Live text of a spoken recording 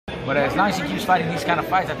But as long as he keeps fighting these kind of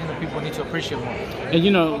fights, I think the people need to appreciate more. And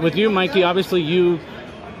you know, with you, Mikey, obviously you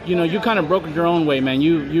kind of broke it your own way, man.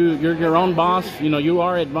 You're your own boss. You know, you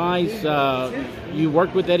are advised. You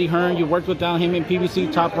worked with Eddie Hearn. You worked without him in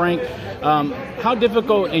PBC top rank. How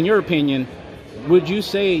difficult, in your opinion, would you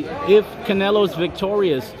say if Canelo's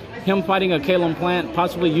victorious, him fighting a Caleb Plant,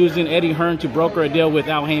 possibly using Eddie Hearn to broker a deal with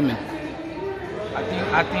Al Heyman?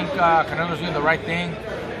 I think Canelo's doing the right thing,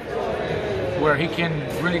 where he can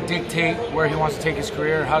really dictate where he wants to take his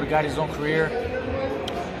career, how to guide his own career.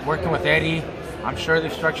 Working with Eddie, I'm sure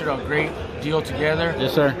they've structured a great deal together.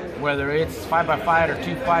 Yes, sir. Whether it's fight by fight or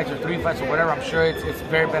 2 fights or 3 fights or whatever, I'm sure it's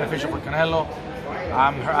very beneficial for Canelo.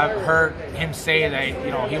 I've heard him say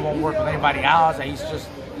that he won't work with anybody else. That he's just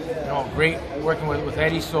great working with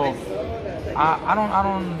Eddie. So I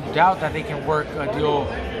don't doubt that they can work a deal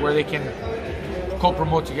where they can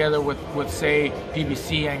co-promote together with say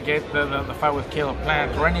PBC and get the fight with Caleb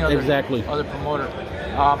Plant or any other other promoter.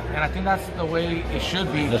 And I think that's the way it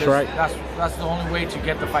should be. That's right. That's the only way to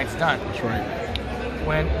get the fights done. That's right.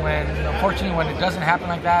 When unfortunately when it doesn't happen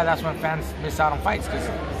like that, that's when fans miss out on fights, because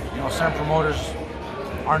certain promoters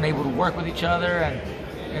aren't able to work with each other, and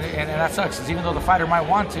that sucks. Because even though the fighter might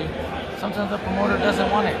want to, sometimes the promoter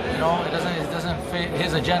doesn't want it. It doesn't fit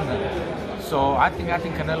his agenda. So I think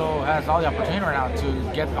Canelo has all the opportunity right now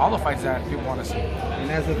to get all the fights that people want to see.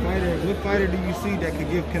 And as a fighter, what fighter do you see that could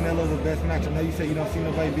give Canelo the best match? I know you say you don't see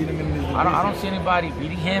nobody beat him in this division. I don't see anybody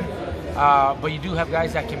beating him, but you do have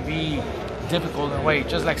guys that can be difficult in a way,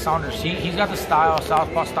 just like Saunders. He's got the style,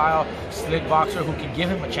 southpaw style, slick boxer who can give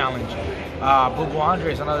him a challenge. Boo Boo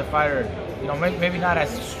Andrade is another fighter, maybe not as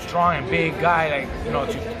strong and big guy,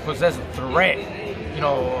 to possess a threat,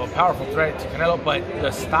 a powerful threat to Canelo, but the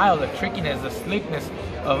style, the trickiness, the slickness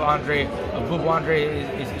of Boo Boo Andrade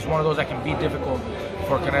is one of those that can be difficult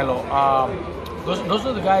for Canelo. Those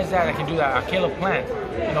are the guys that can do that. Caleb Plant,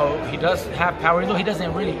 he does have power, even though he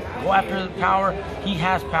doesn't really go after the power. He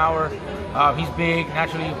has power. He's big,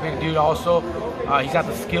 naturally a big dude also. He's got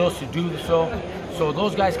the skills to do so. So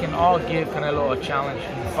those guys can all give Canelo a challenge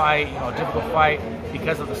fight, a difficult fight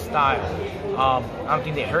because of the style. I don't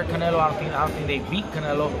think they hurt Canelo. I don't think they beat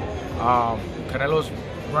Canelo. Canelo's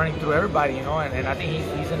running through everybody, and I think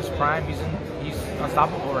he's in his prime. He's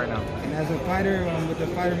unstoppable right now. And as a fighter with the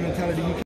fighter mentality, you